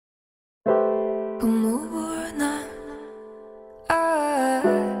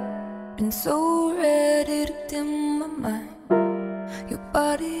So ready to dim my mind. Your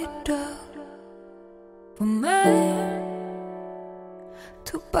body does for mine.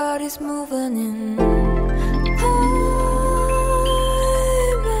 Two bodies moving in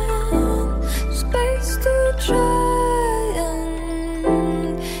time, space to try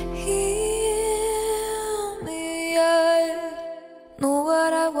and heal me. I know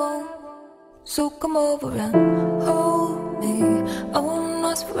what I want, so come over and hold me. I won't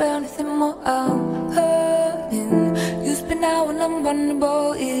ask for anything more. I'm hurting. You spin out when I'm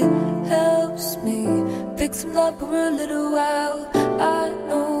vulnerable. It helps me fix some love for a little while. I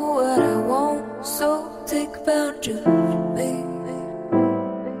know what I want, so take advantage of me.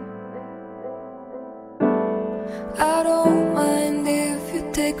 I don't mind if you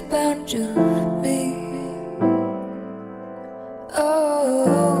take advantage of me.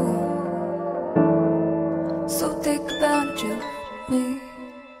 Oh, so take advantage of me.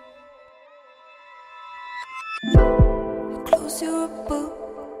 You close your book,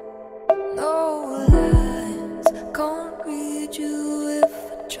 no lines, can't read you if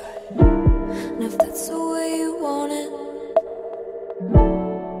I try. And if that's the way you want it,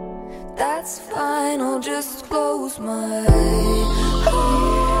 that's fine, I'll just close my eyes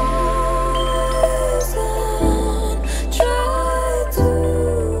and try to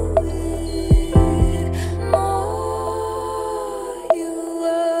ignore you.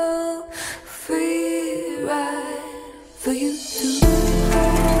 A free ride for you to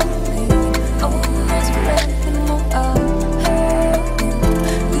hold me. I won't ask for anything more. I'm hurting.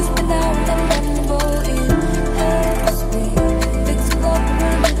 You spin out when I'm vulnerable. It helps me fix it up for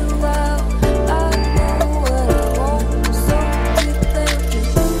a little while. I know what I want, so take advantage.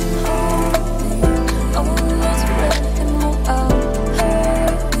 Hold me. I won't ask for anything more. I'm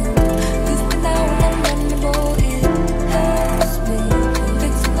hurting. You spin out when I'm vulnerable. It helps me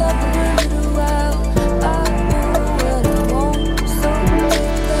fix it up for a little while. I know what I want, so take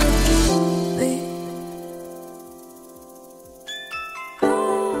advantage of me.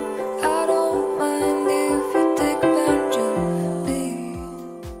 I don't mind if you take advantage of me.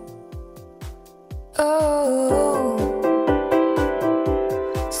 Oh,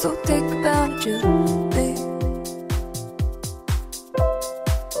 so take advantage of me.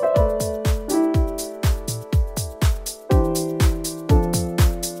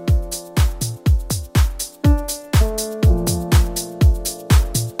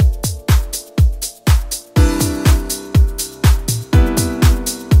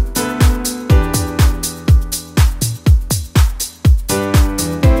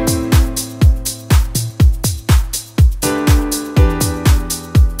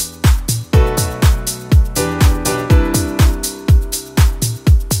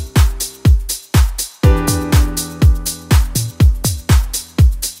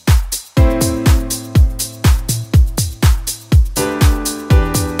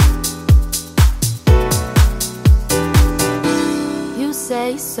 You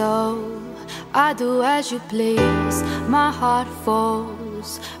say so, I do as you please. My heart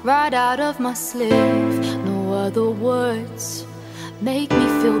falls right out of my sleeve. No other words make me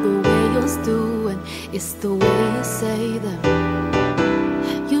feel the way yours do, and it's the way you say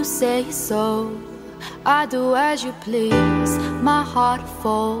them. You say so, I do as you please. My heart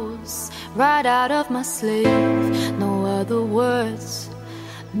falls right out of my sleeve. No other words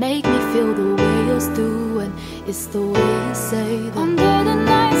make me feel the way yours do, and it's the way you say them. Under the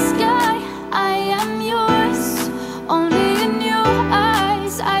night sky, I am yours. Only in your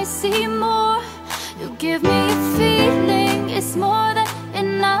eyes I see more. You give me a feeling, it's more than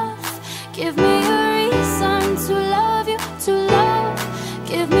enough. Give me a reason to love you, to love.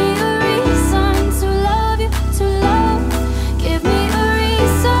 Give me a reason to love you, to love. Give me a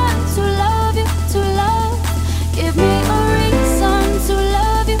reason to love you, to love. Give me a reason to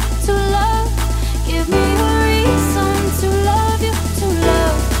love you, to love. Give me a reason to love you, to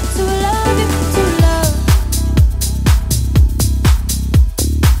love.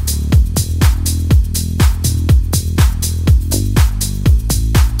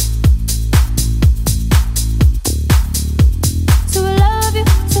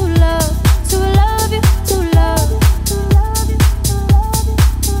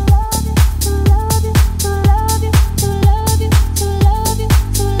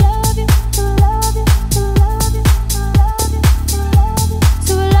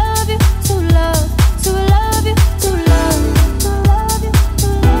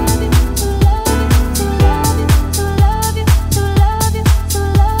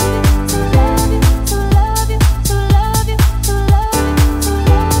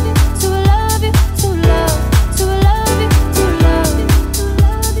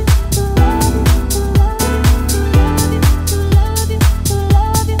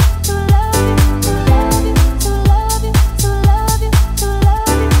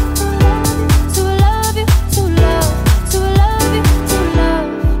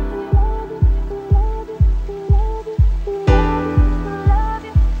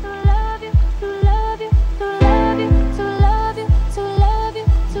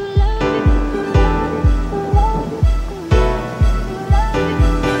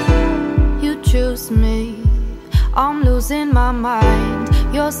 mind,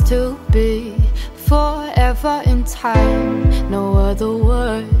 yours to be forever in time. No other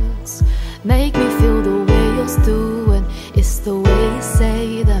words make me feel the way yours do, and it's the way you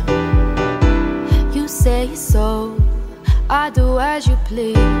say them. You say so, I do as you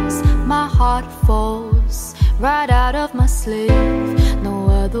please. My heart falls right out of my sleeve. No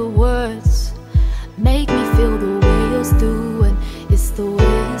other words make me feel the way yours do, and it's the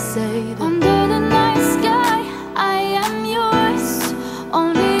way you say them. Under the night sky, I am yours.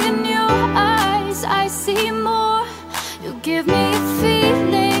 Only in your eyes I see more. You give me a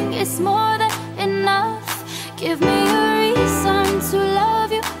feeling, it's more than enough. Give me a reason to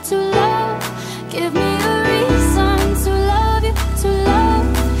love you, to love. Give me a reason to love you, to love.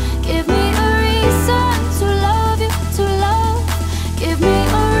 Give me a reason to love you, to love. Give me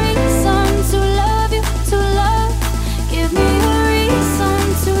a reason to love you, to love. Give me a reason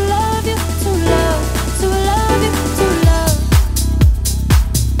to love you, to love, to love you, to love.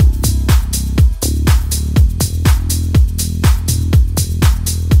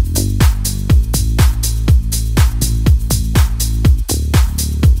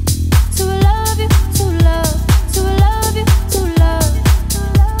 To love you, to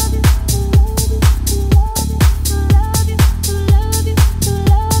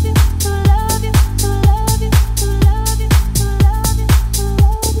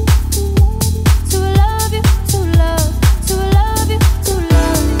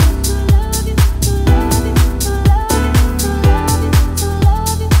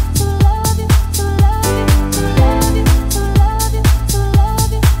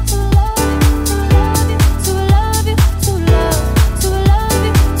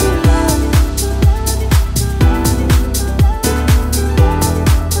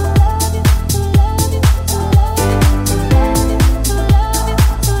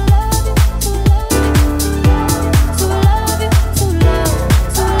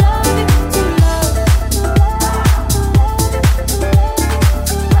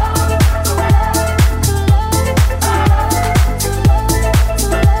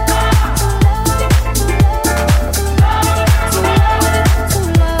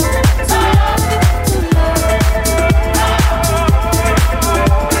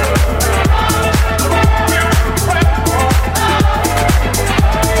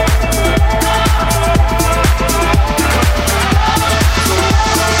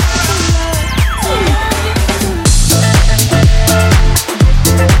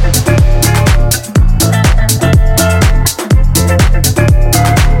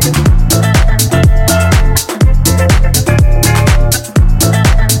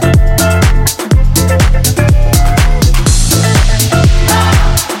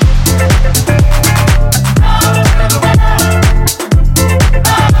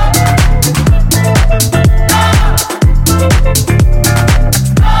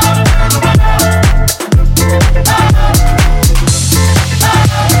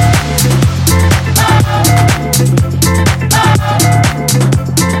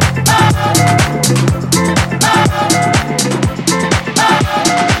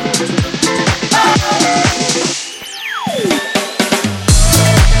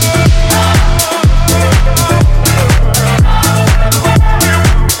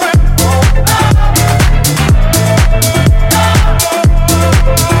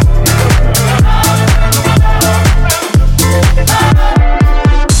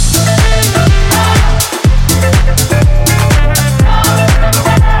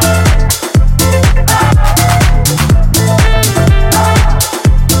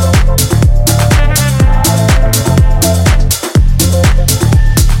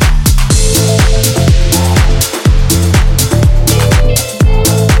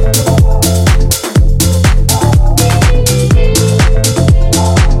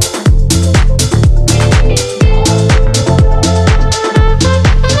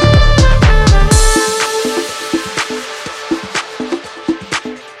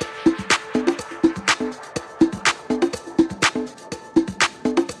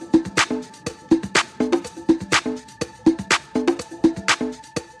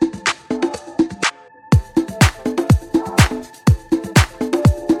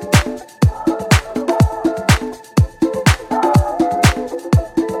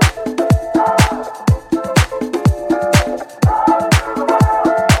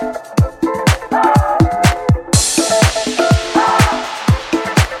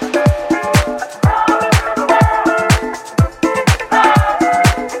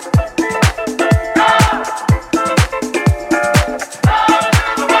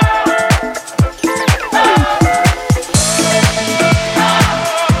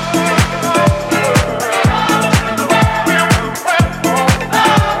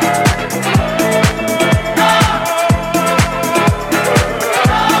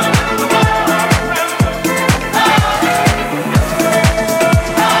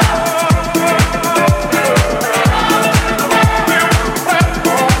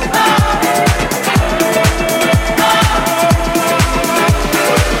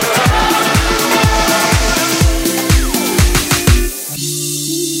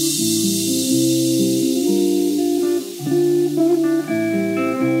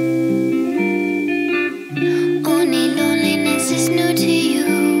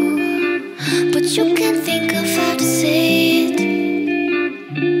you can't think of how to say it.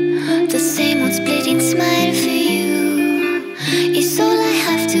 The same old splitting smile for you is all I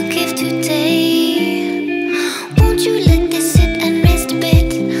have to give today. Won't you let this sit and rest a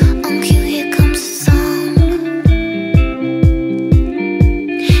bit? On cue, here comes a song.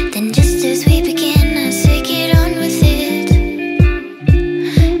 Then just as we begin, I say get on with it.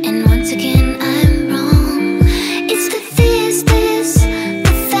 And once again, I'm wrong. It's the this,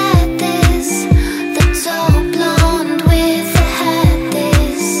 the that, the tall blonde with the hat,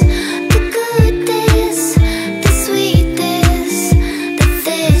 the good, the sweet, the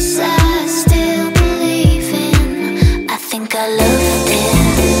this I still believe in. I think I love this.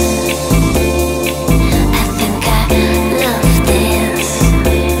 I think I love this.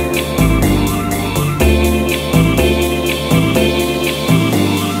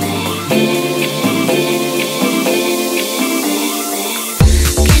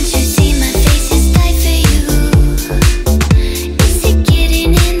 Can't you see my face is tight for you? Is it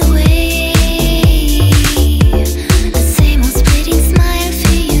getting in the way? The same old splitting smile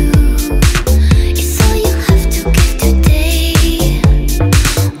for you is all you have to give today.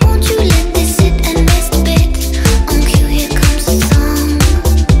 Won't you let this sit and rest a bit? On cue, here comes a song.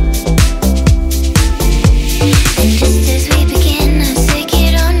 And just as we begin, I say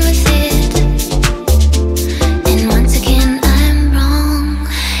get on with it. And once again, I'm wrong.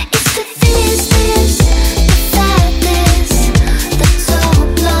 It's the this, the that, the tall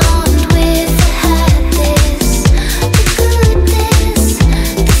blonde with the hat, the good,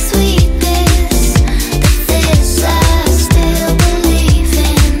 the sweet, the this I still believe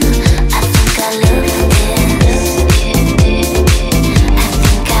in. I think I love this. I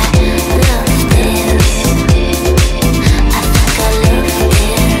think I love this. I think I love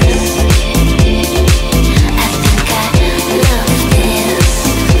this. I think I love this.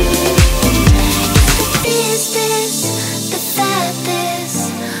 It's the that,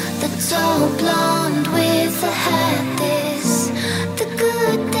 the tall blonde with the hat, the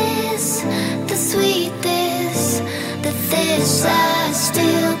good, the sweet, the this I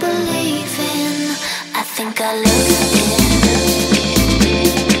still believe in. I think I love this.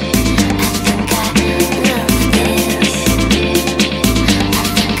 I think I love this. I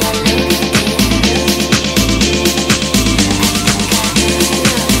think I love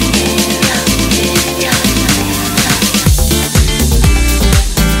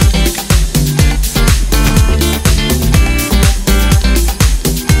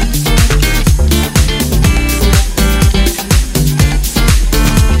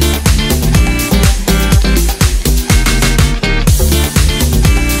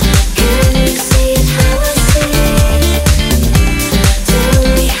Can you see it how I see it? Tell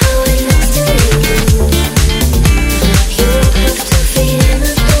me how it looks to you. You have to feel in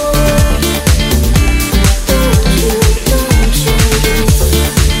the door. Don't you?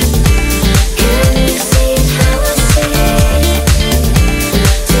 Can you see it how I see it?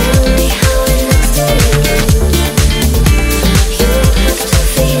 Tell me how it looks to you. You have to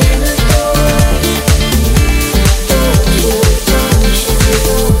feel in the door. Don't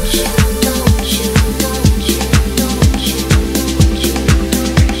you?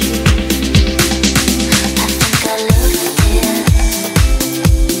 I think I love this. I think I love this.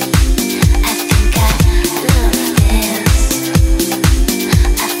 I think I love this.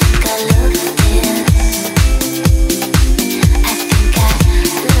 I think I love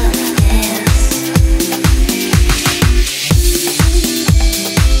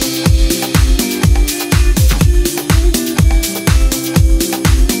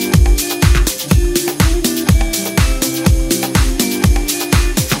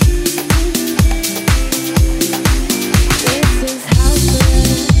This is house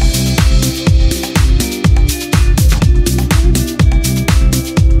arrest.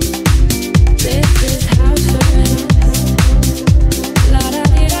 This is house arrest. La da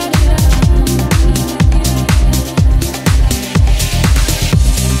di da di da.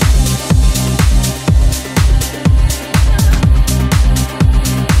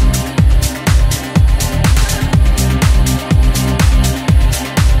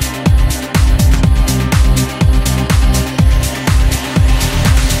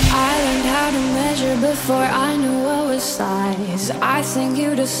 I learned how to measure before I knew what was size. I sing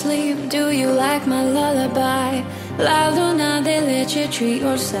you to sleep. Do you like my lullaby? La luna, they let you treat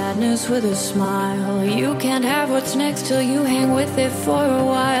your sadness with a smile. You can't have what's next till you hang with it for a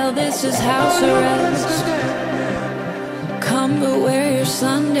while. This is house arrest. Come but wear your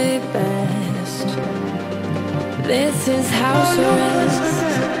Sunday best. This is house arrest.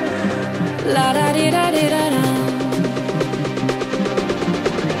 La da di da di da da.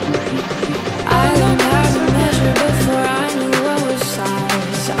 I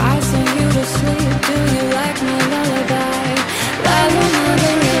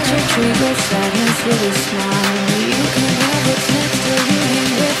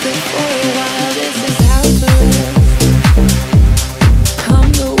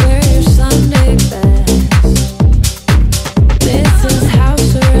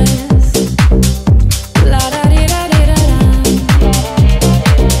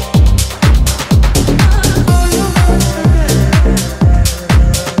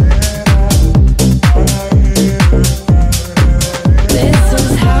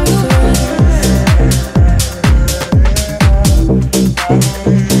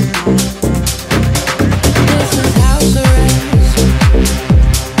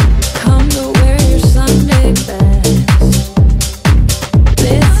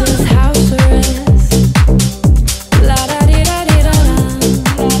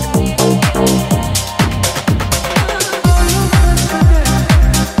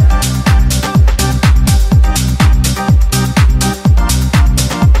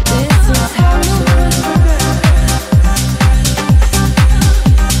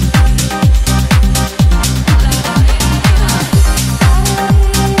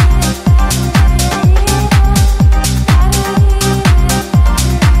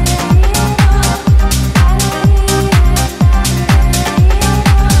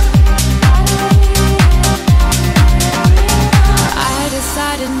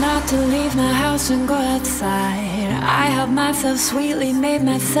myself sweetly, made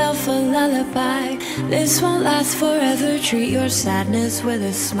myself a lullaby. This won't last forever, treat your sadness with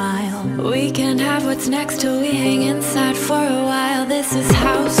a smile. We can't have what's next till we hang inside for a while. This is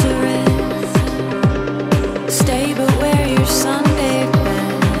house arrest. Stay but wear your Sunday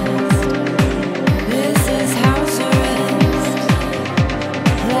best. This is house arrest.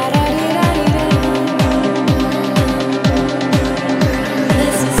 La-da-dee-da-dee-da.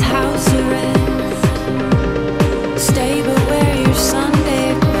 This is house arrest. Stay but wear your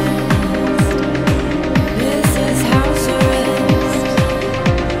Sunday best. This is house arrest.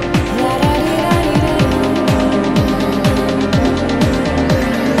 La-da-dee-da-dee-da.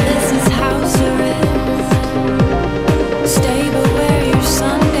 This is house arrest. Stay but wear your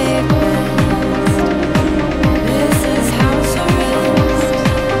Sunday best. This is house arrest.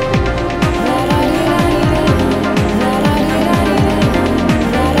 La-da-dee-da-dee-da.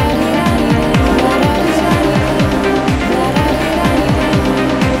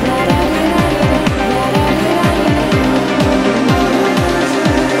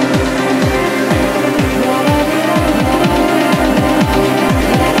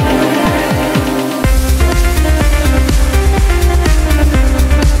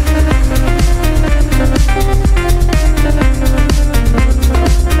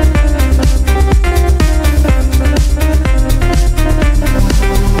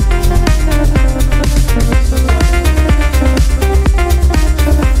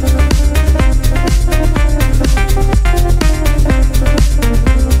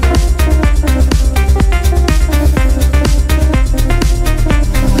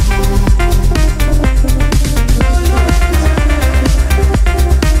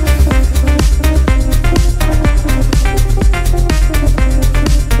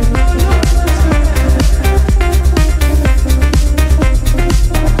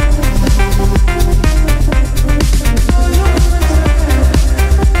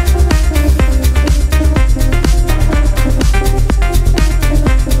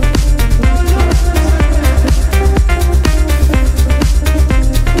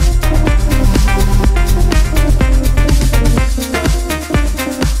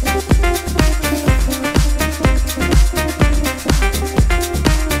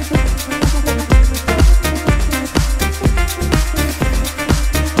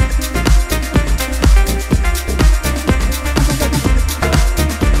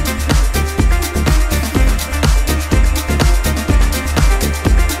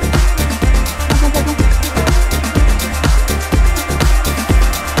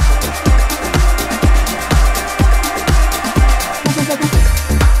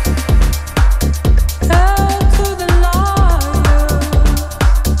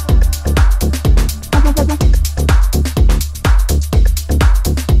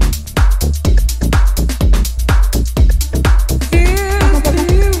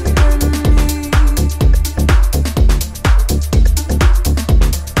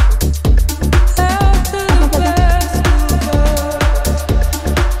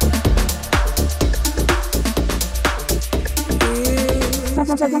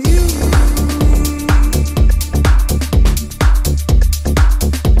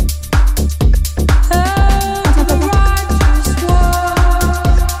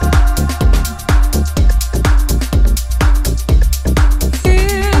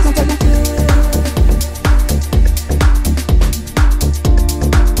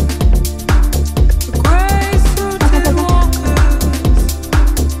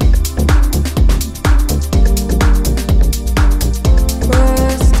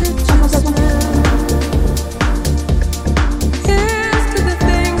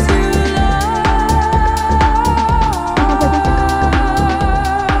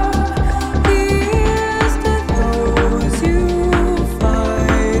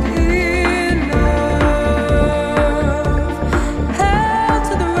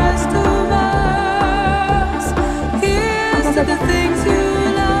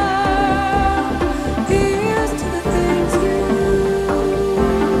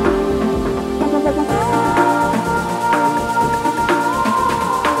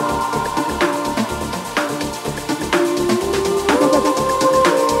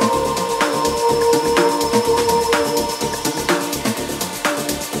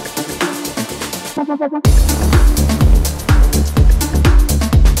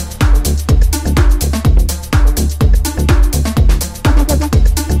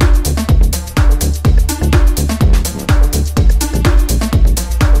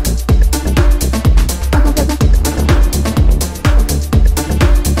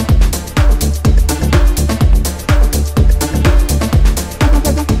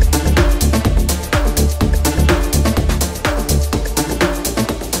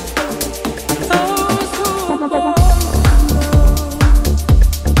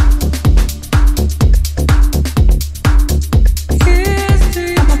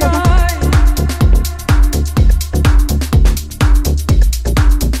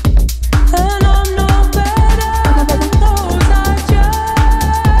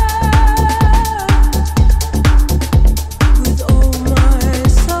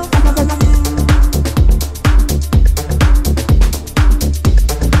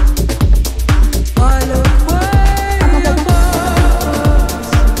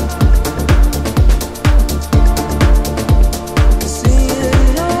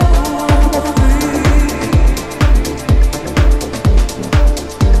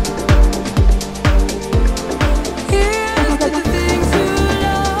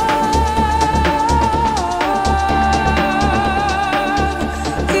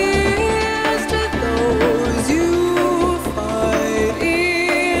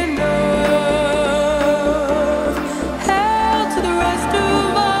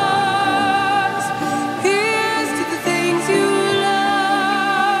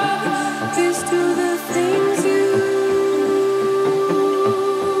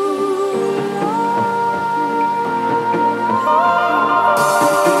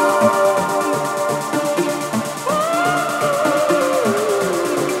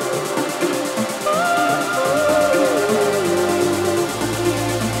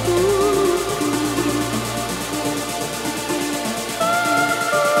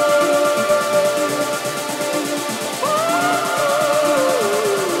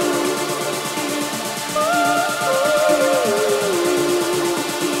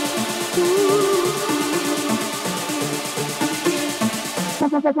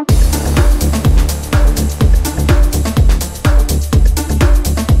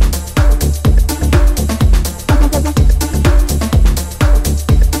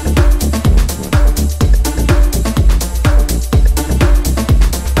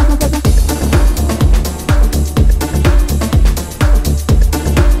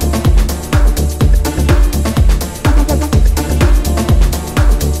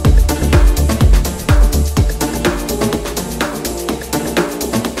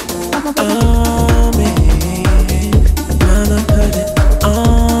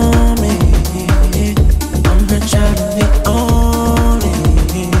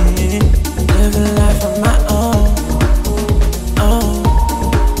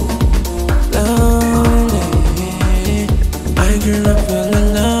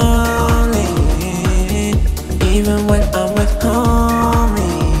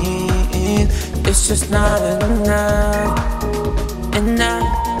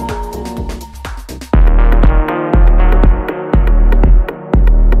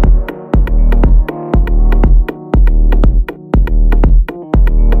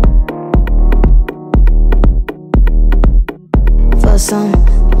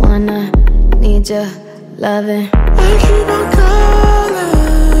 Loving. I keep on calling,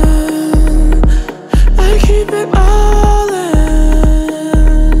 I keep it all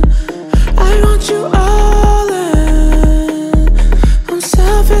in. I want you all in. I'm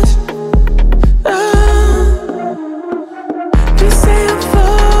selfish. You say I'm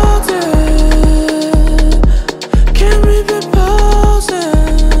folded. Can we be posing?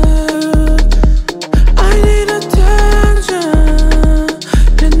 I need attention.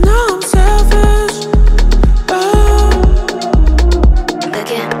 You know I'm selfish.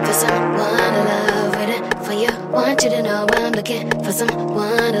 Want you to know I'm looking for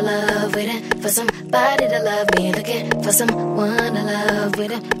someone to love, waiting for somebody to love me. Looking for someone to love,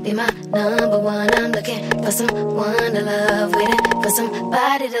 waiting, be my number one. I'm looking for someone to love, waiting for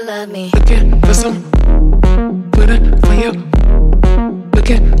somebody to love me. Looking for some, waiting for you.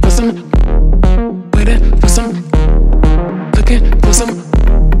 Looking for some, waiting for some. Looking for some,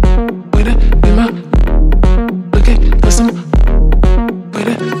 waiting, be my. Looking for some,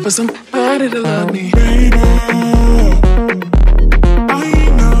 waiting for somebody to love me. Baby,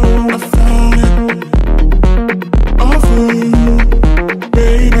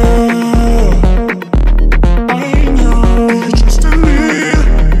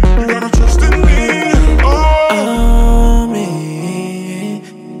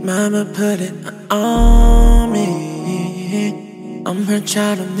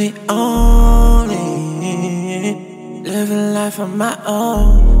 child, I'm the only living life on my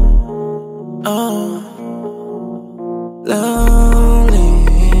own. Oh, lonely.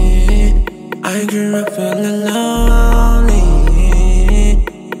 I grew up feeling lonely,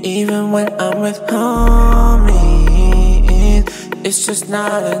 even when I'm with homies. It's just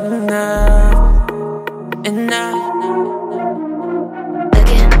not enough, enough.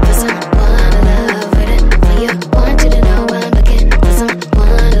 Looking for someone to love, waiting for you. Want you to know I'm looking for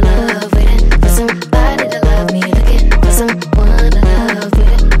someone to love, waiting for somebody to love me. Looking for someone to love,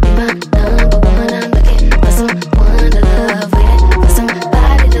 waiting, be my number one. I'm looking for someone to love, waiting for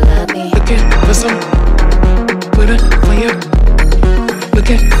somebody to love me. Looking for some, waiting for you.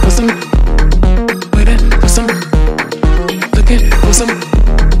 Looking for some, waiting for some. Looking for some,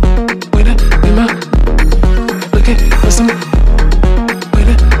 waiting, be my. Looking for some,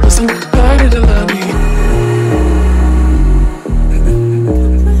 waiting for somebody to love me.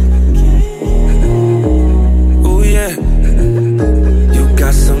 Ooh yeah, you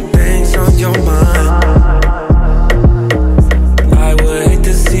got some things on your mind. I would hate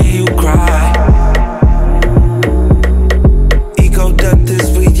to see you cry. Ego death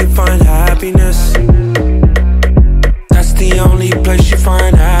is where you find happiness. That's the only place you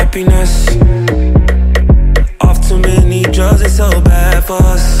find happiness. Off too many drugs, it's so bad for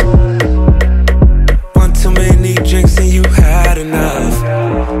us. One too many drinks and you had enough.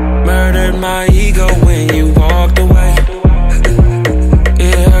 Murdered my ego when you walked away.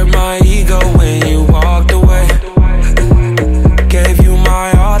 It hurt my ego when you walked away. Gave you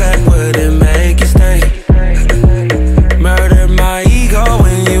my all that wouldn't make you stay. Murdered my ego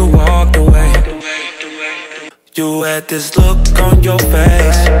when you walked away. You had this look on your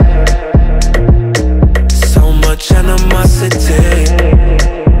face, so much animosity.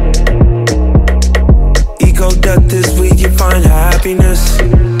 Ego death is where you find happiness.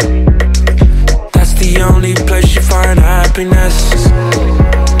 That's the only place you find happiness.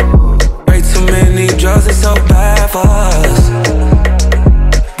 Way too many drugs, it's so bad for us.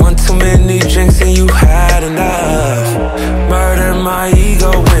 One too many drinks and you had enough. Murdered my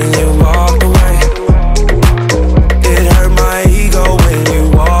ego when you walked away. It hurt my ego when you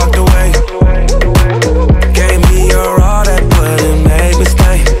walked away. Gave me your all that wouldn't make me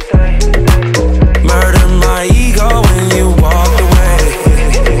stay. Murdered my ego when you walked away.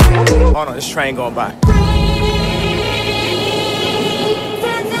 Hold on, this train going by.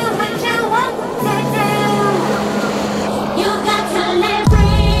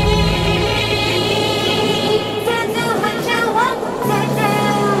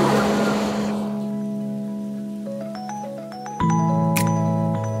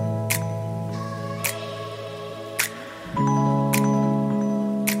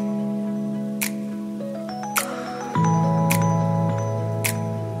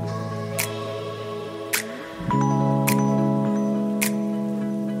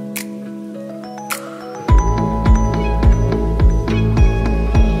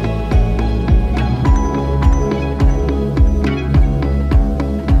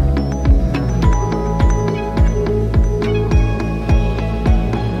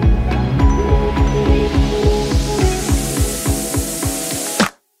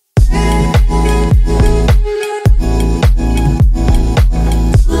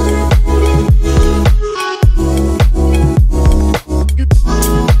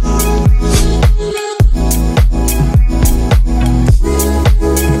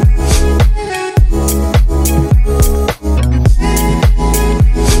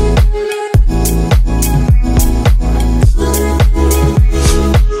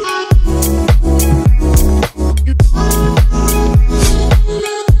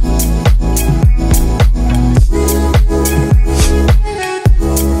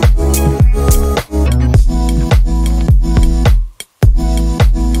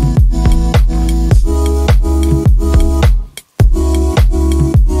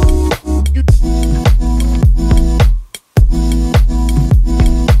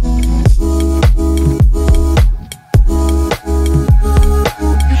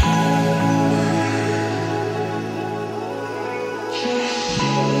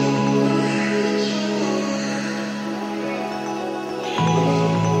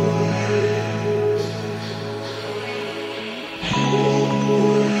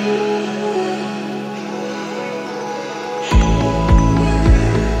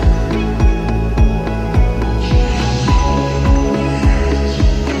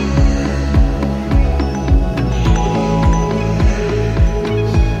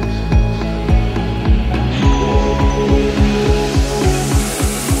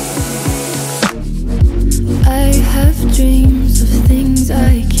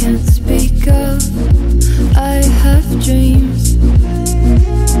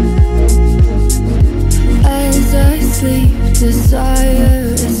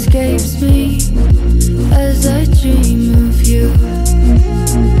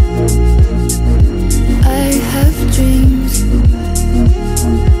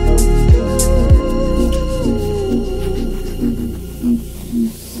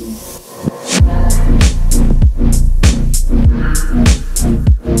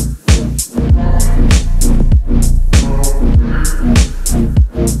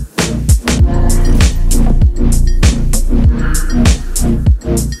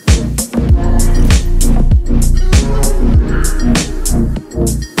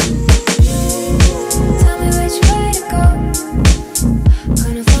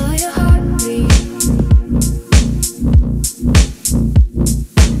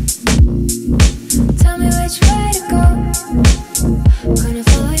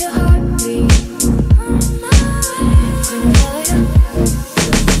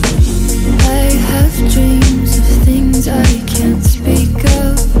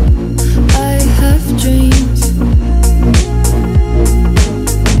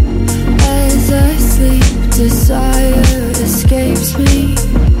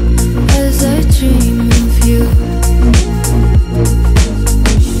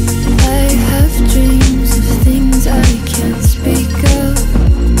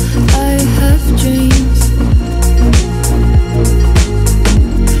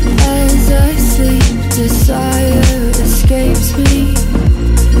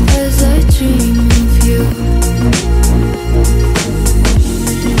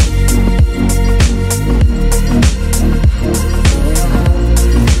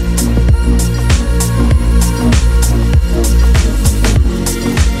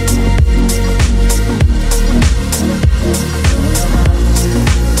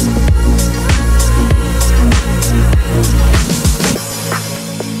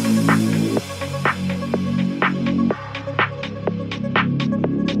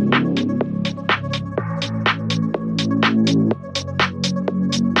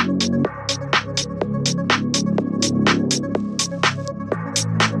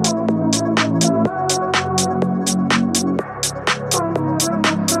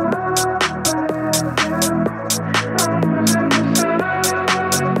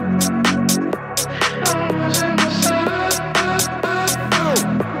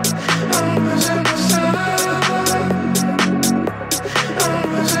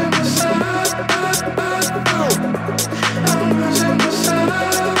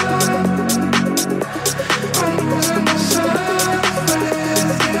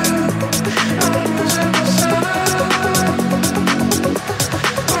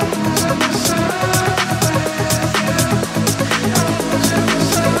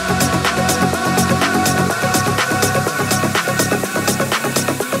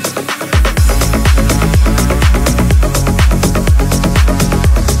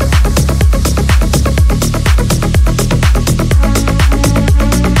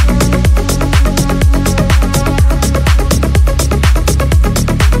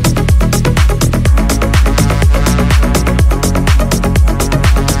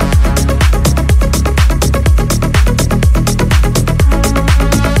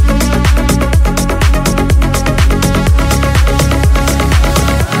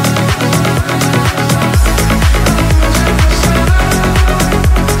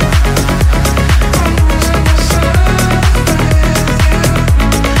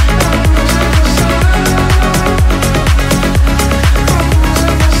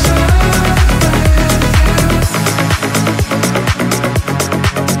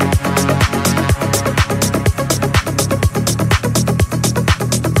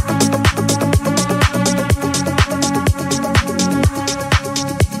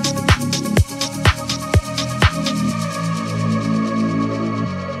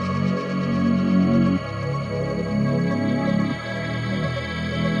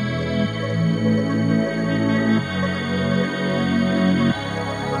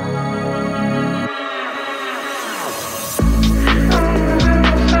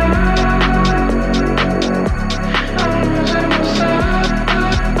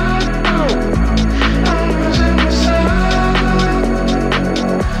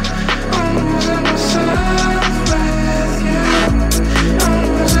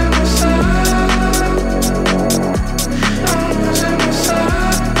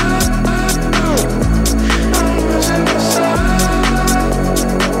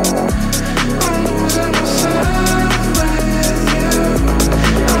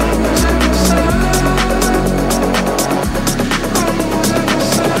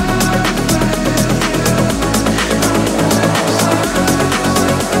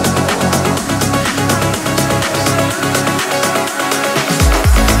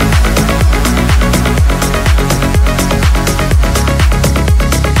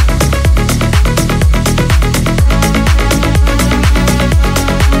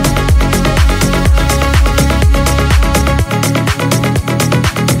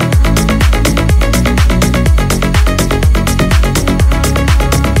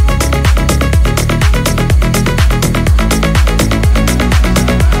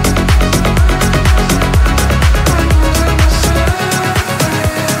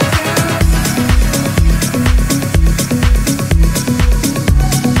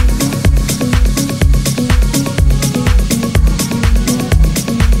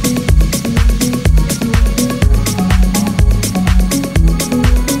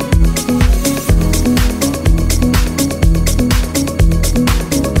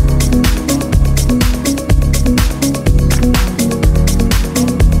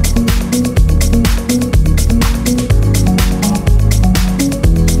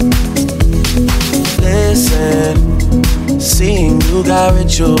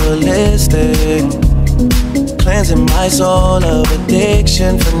 ritualistic, cleansing my soul of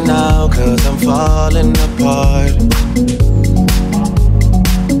addiction for now, 'cause I'm falling apart.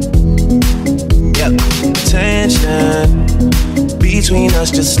 Yep, tension between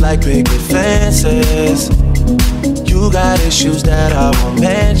us just like picket fences. You got issues that I won't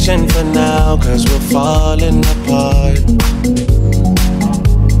mention for now, 'cause we're falling apart.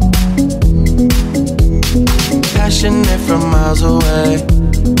 Passionate from miles away,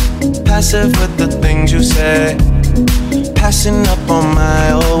 passive with the things you say, passing up on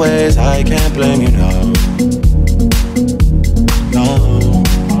my always. I can't blame you, no, no.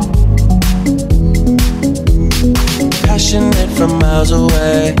 Passionate from miles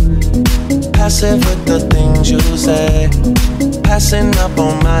away, passive with the things you say, passing up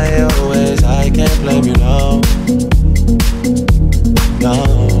on my always. I can't blame you, no, no.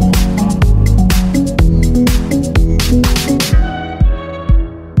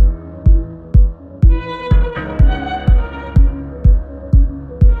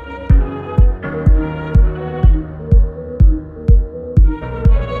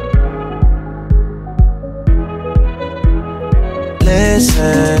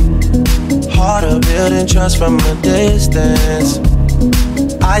 Listen, harder building trust from a distance.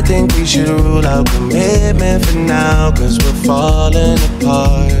 I think we should rule out commitment for now, 'cause we're falling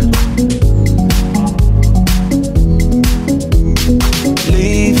apart.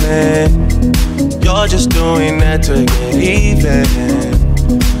 Leaving, you're just doing that to get even.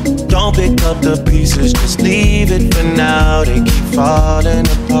 Don't pick up the pieces, just leave it for now. They keep falling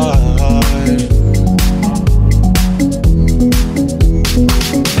apart.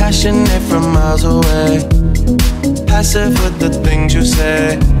 Passionate from miles away, passive with the things you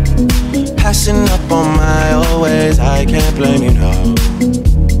say, passing up on my always. I can't blame you, no,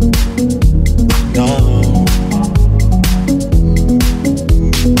 no.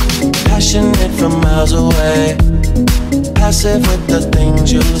 Passionate from miles away, passive with the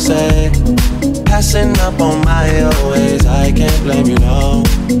things you say, passing up on my always. I can't blame you, no,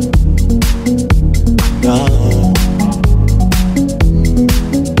 no.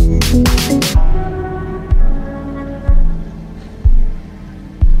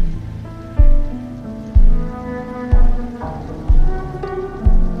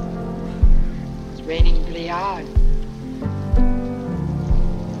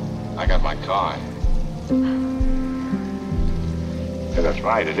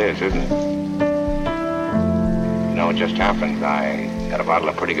 Right, it is, isn't it? You know, it just happens. I had a bottle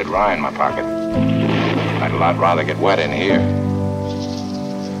of pretty good rye in my pocket. I'd a lot rather get wet in here.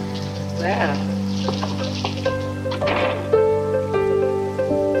 Well,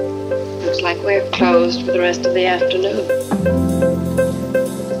 looks like we're closed for the rest of the afternoon.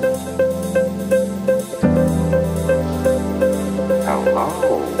 Hello.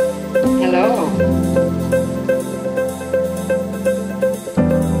 Hello.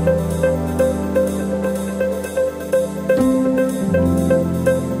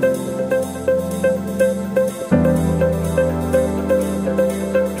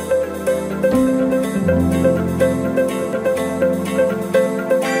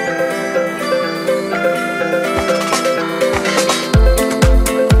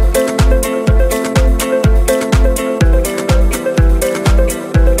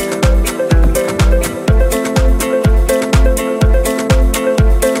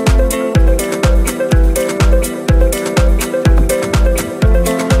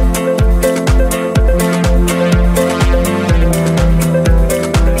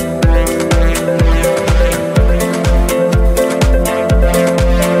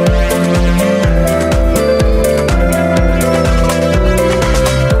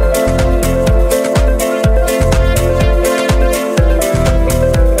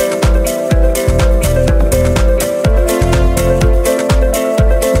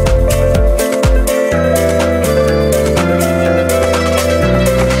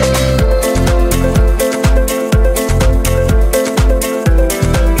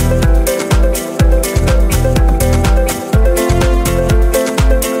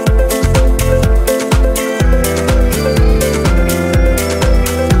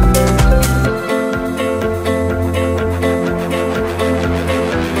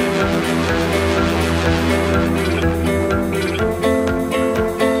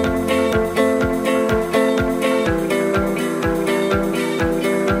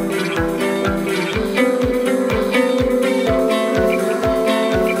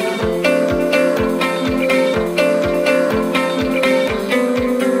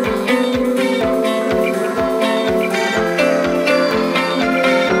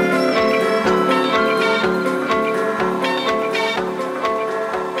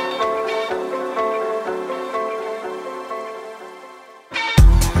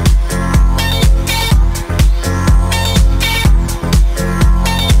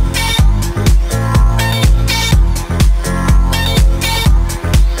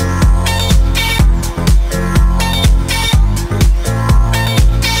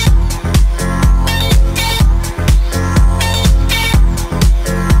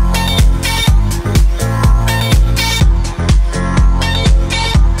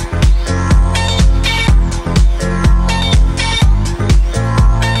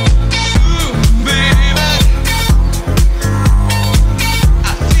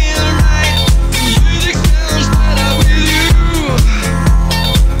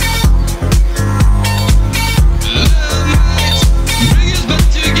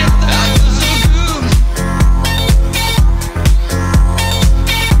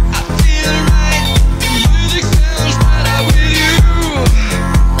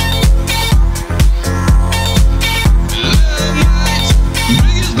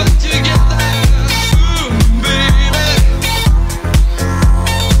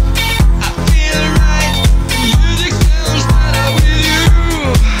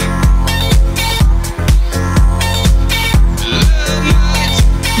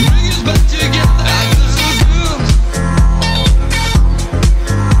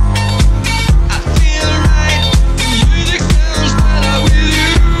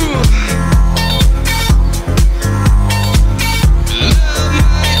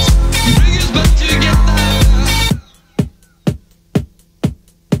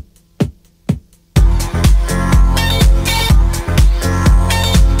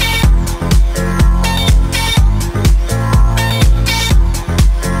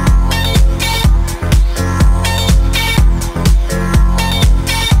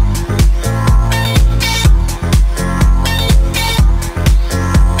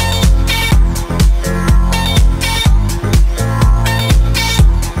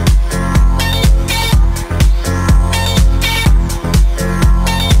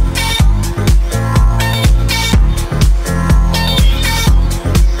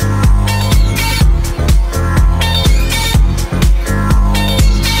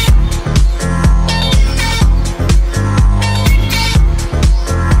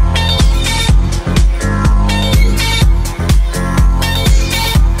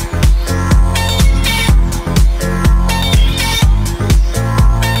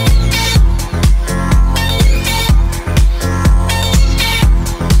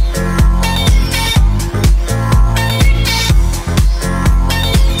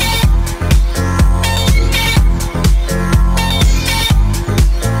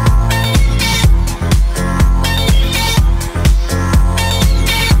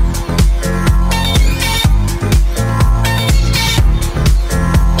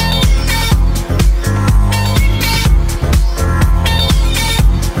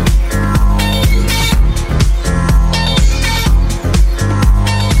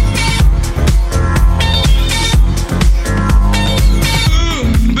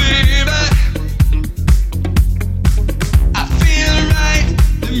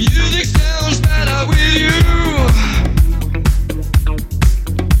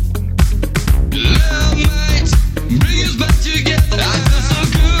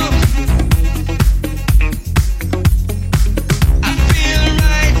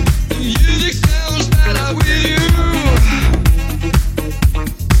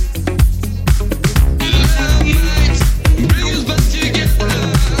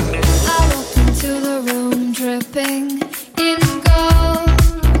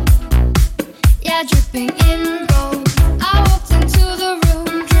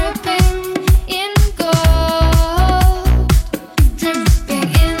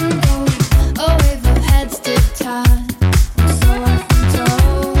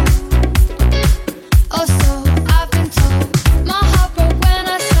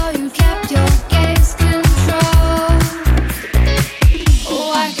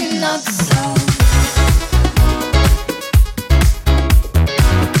 not so.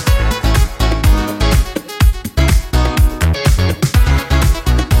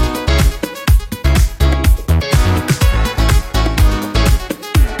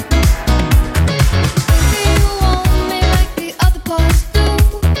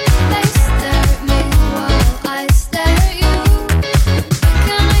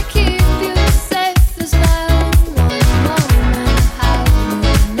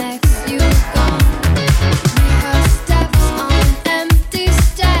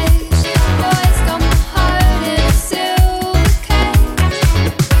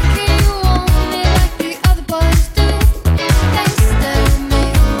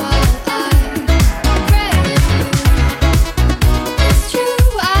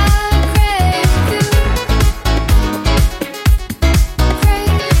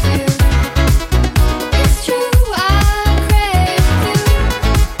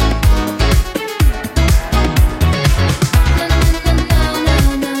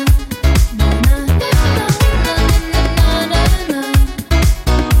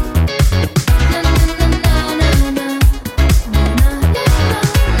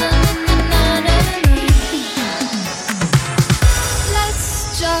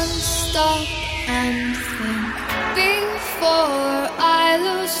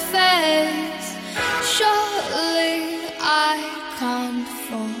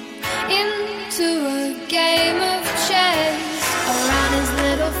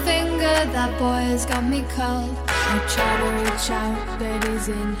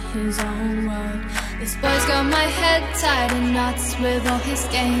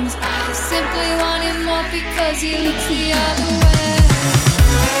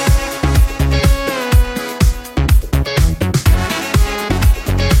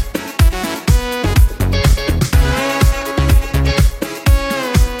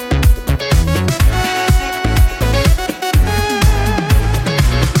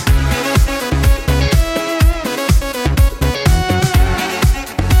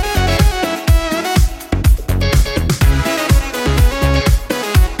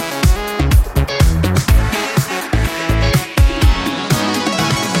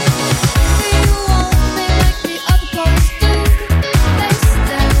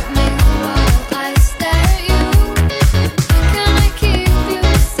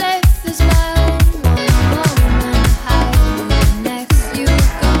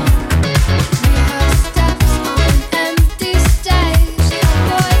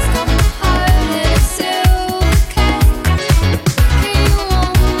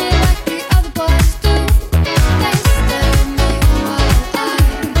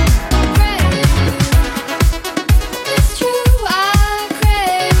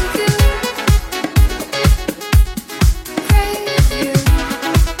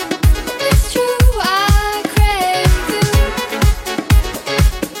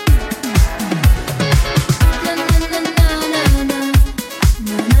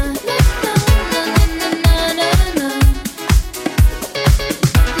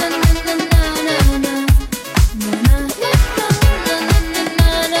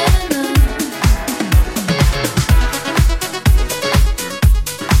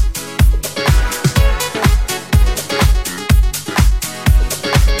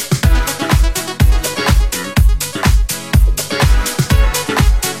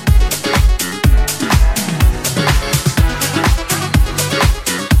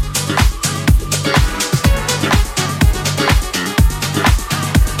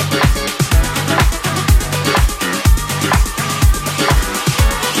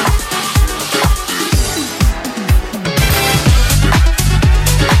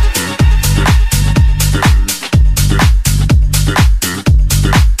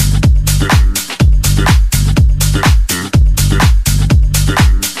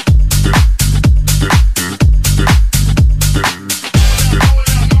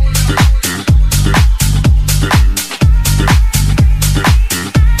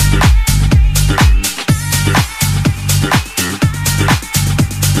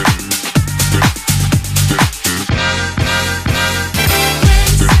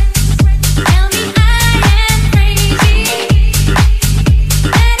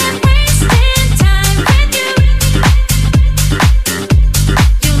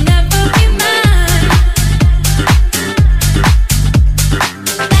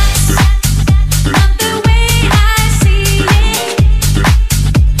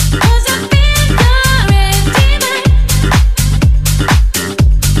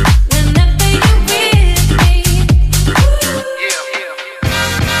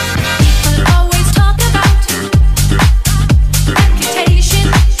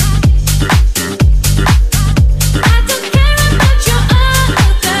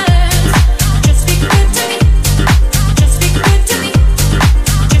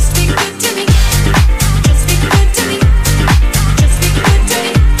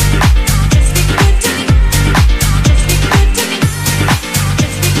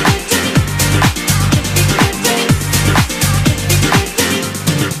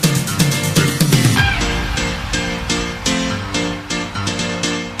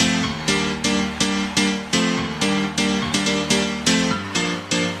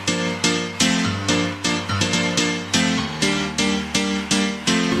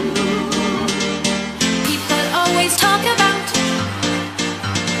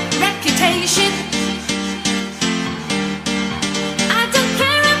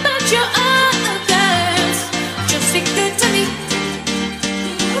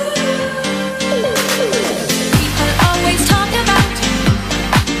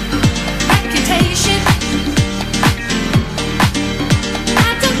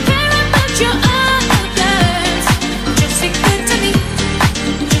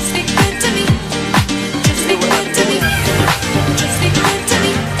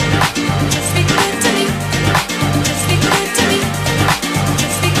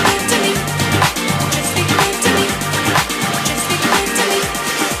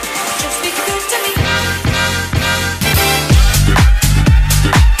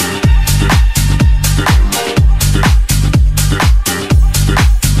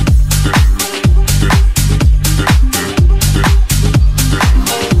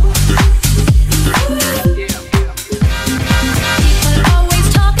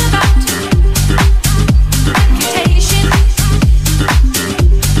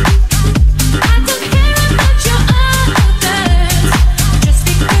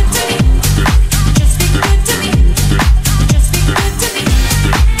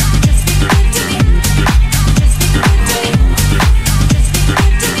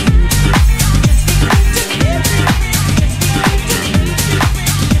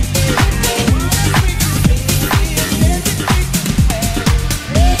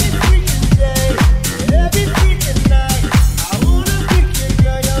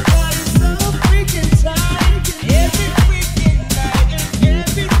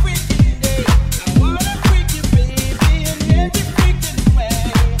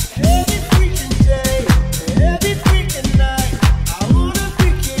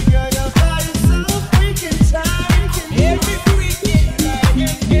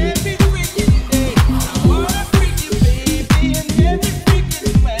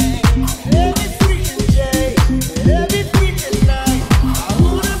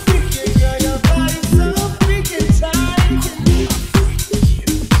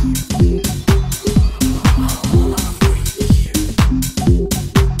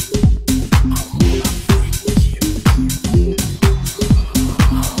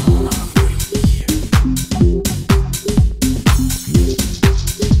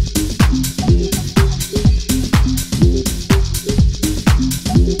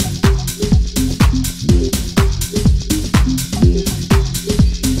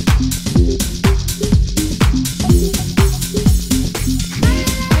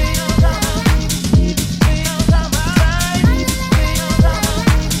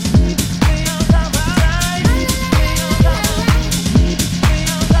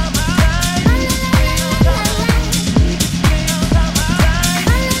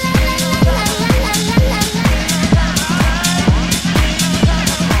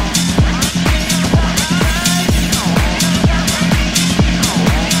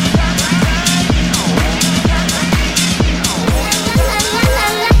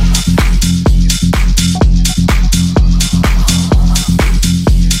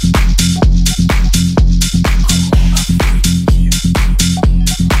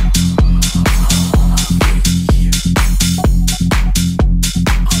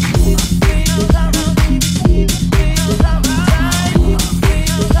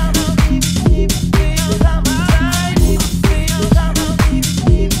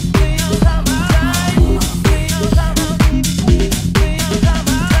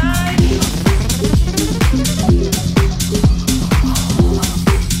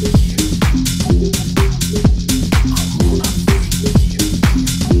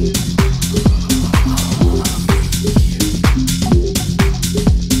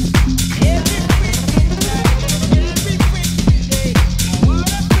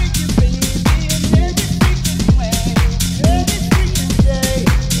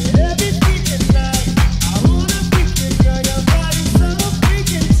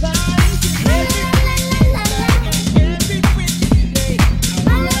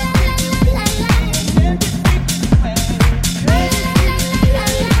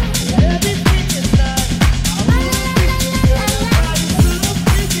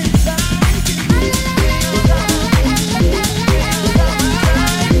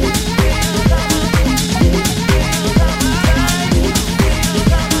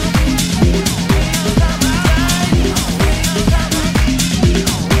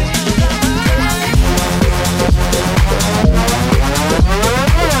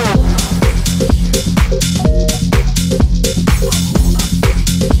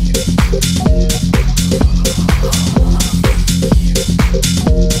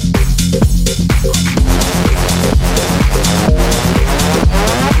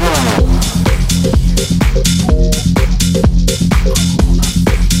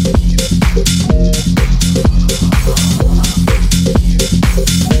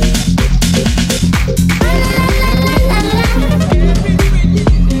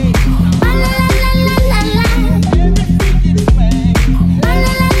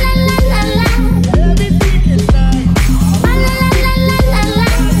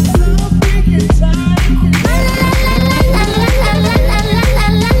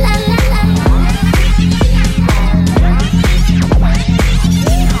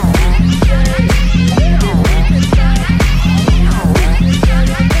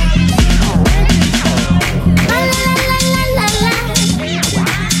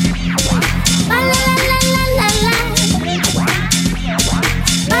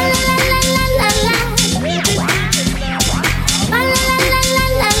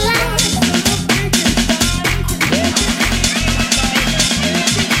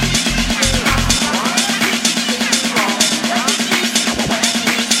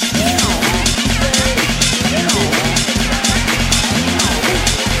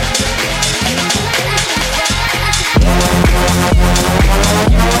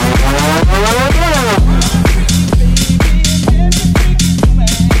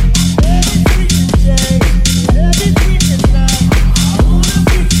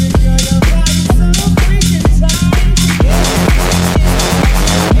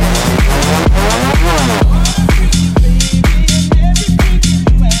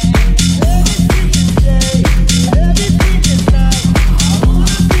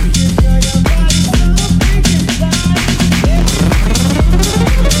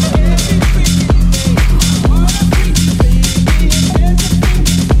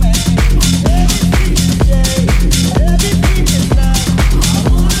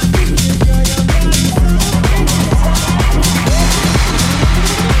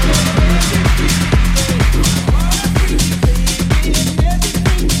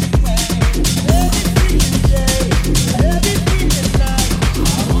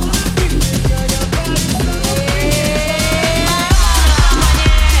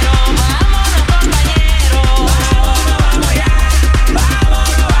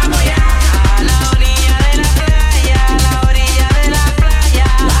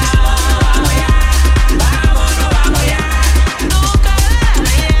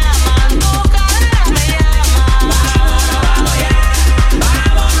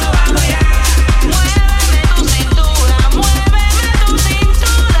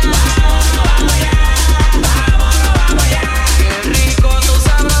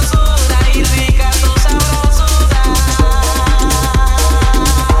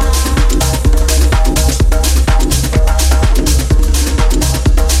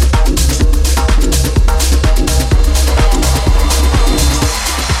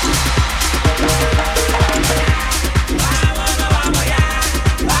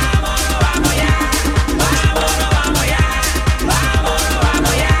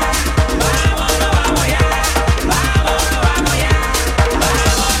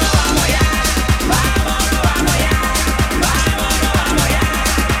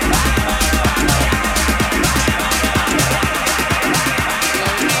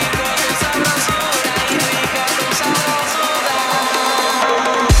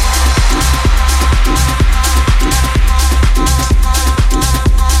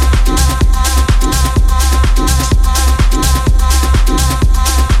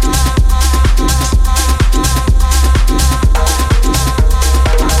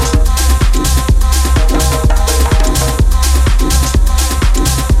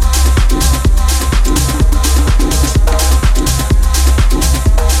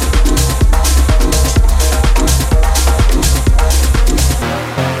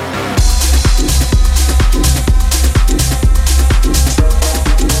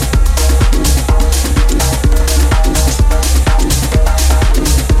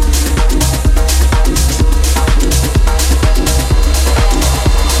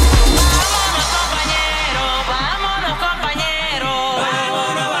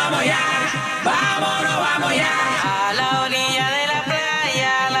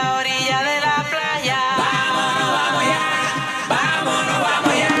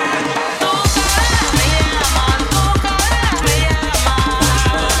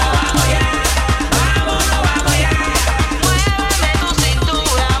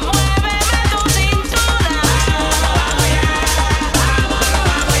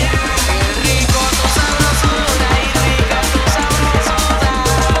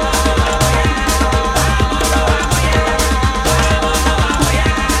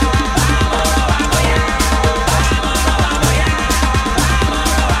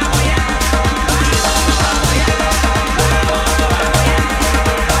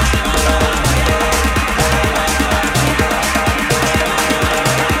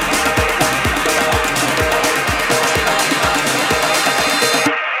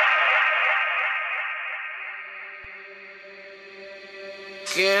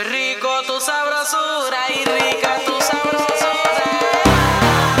 Qué rico tu sabrosura y rica tu sabrosura.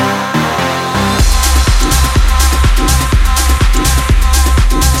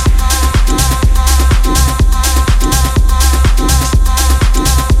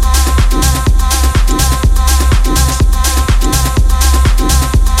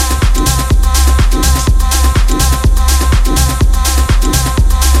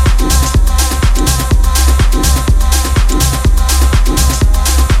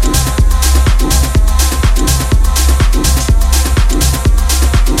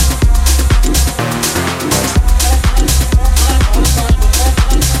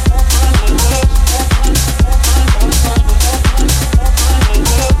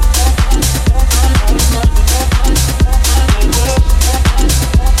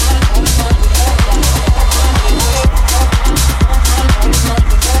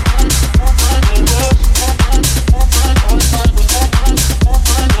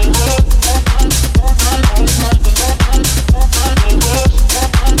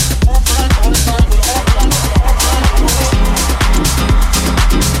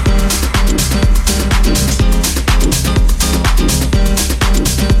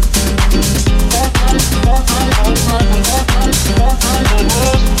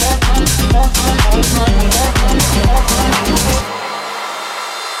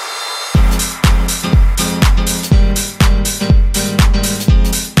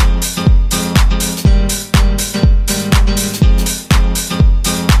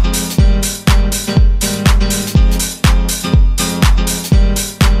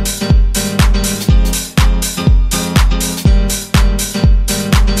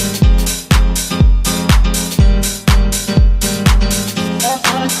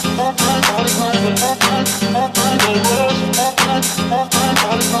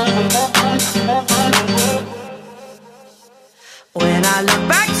 When I look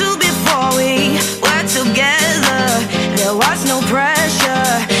back to before we were together, there was no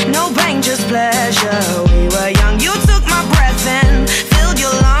pressure, no pain, just pleasure. We were young, you took my breath and filled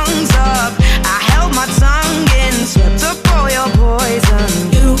your lungs up. I held my tongue in, swept up all your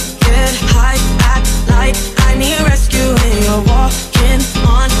poison. You get high, act like I need rescue, and you're walking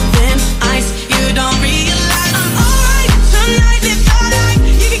on thin ice. You don't realize I'm alright tonight. If I like,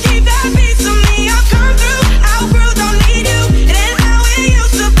 you can keep that piece of me. I'll come through, outgrow, don't need you. It ain't how it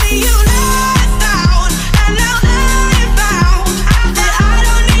used to be. You left out, and now I found that I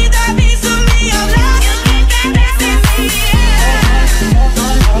don't need that piece of me. I'm lost. You get that piece of me.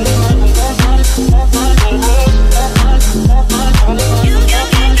 You get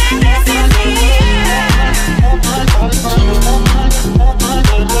that piece of me.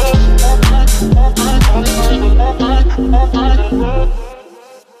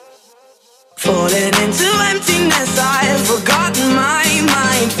 Falling into emptiness, I've forgotten my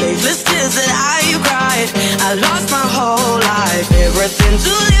mind. Faithless tears that I cried, I lost my whole life. Everything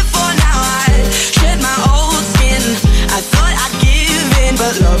to live for now, I shed my old skin. I thought I'd give in,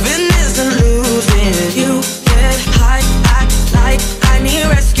 but loving isn't losing. You get high, act like I need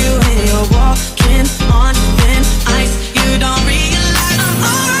rescue, and you're walking on thin ice. You don't realize I'm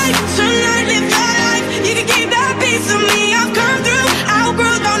alright tonight. Live your life, you can keep that piece of me. I've come through,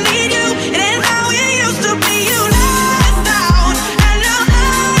 outgrew, don't need you. It ain't how it used to be. You left out, and now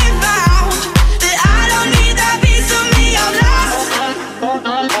I found that I don't need that piece of me. I'm lost.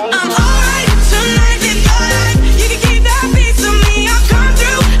 I'm alright tonight. Live your life, you can keep that piece of me. I've come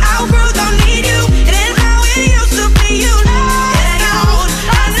through,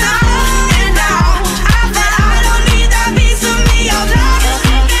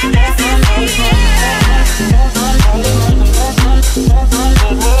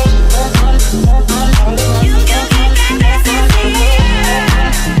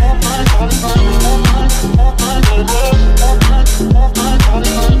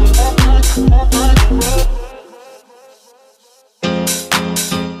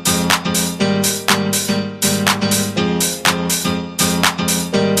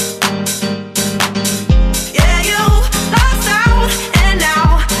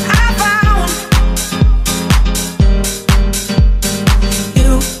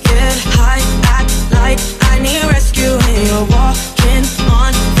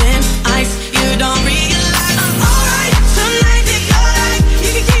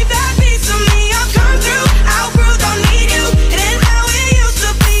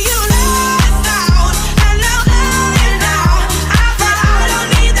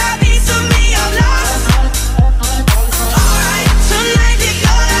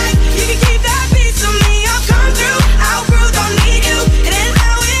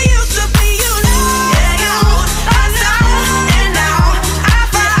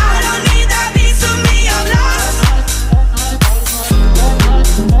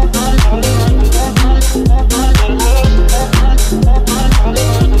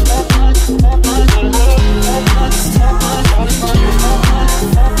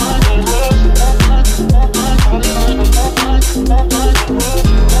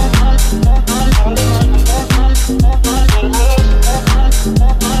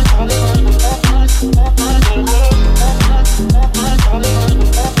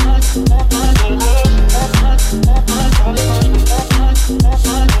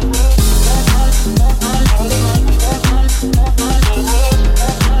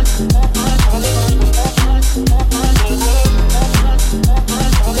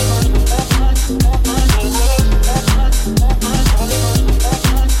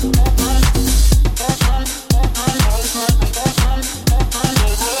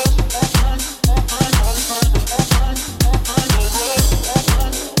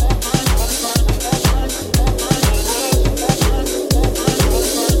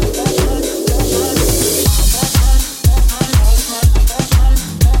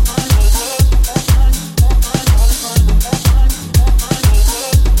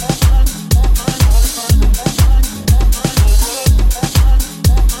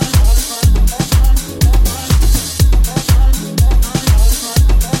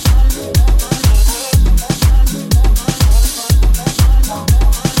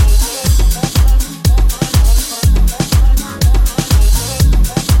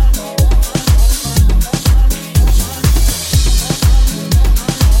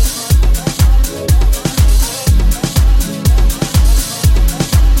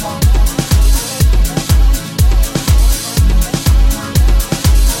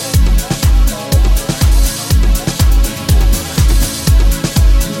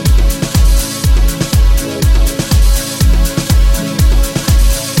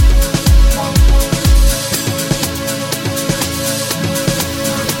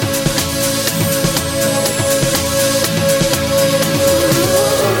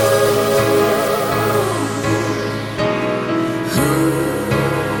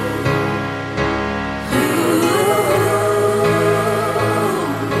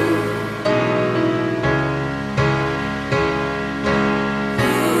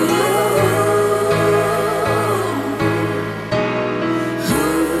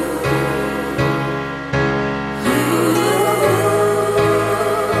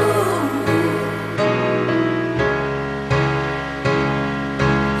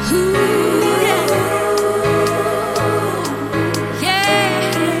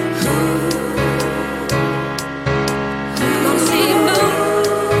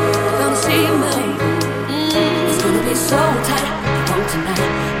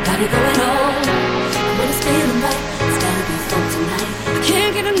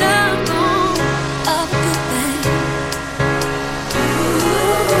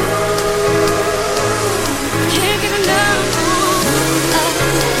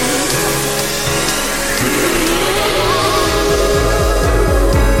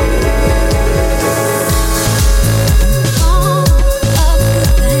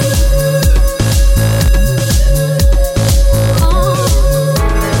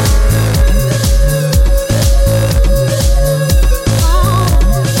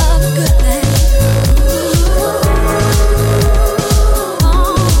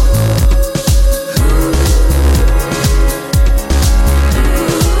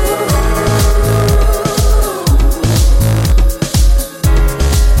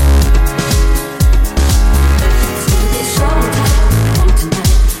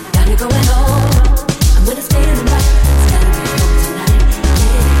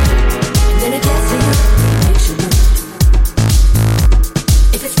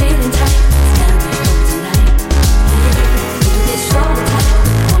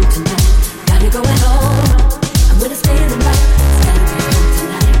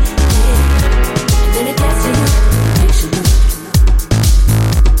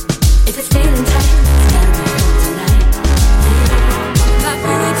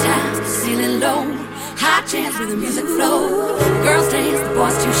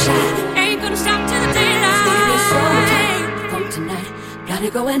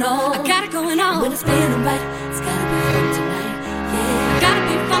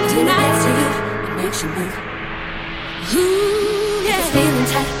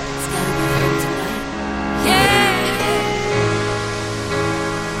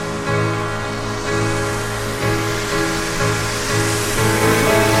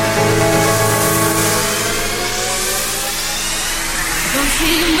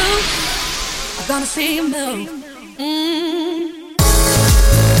 Gonna see you move.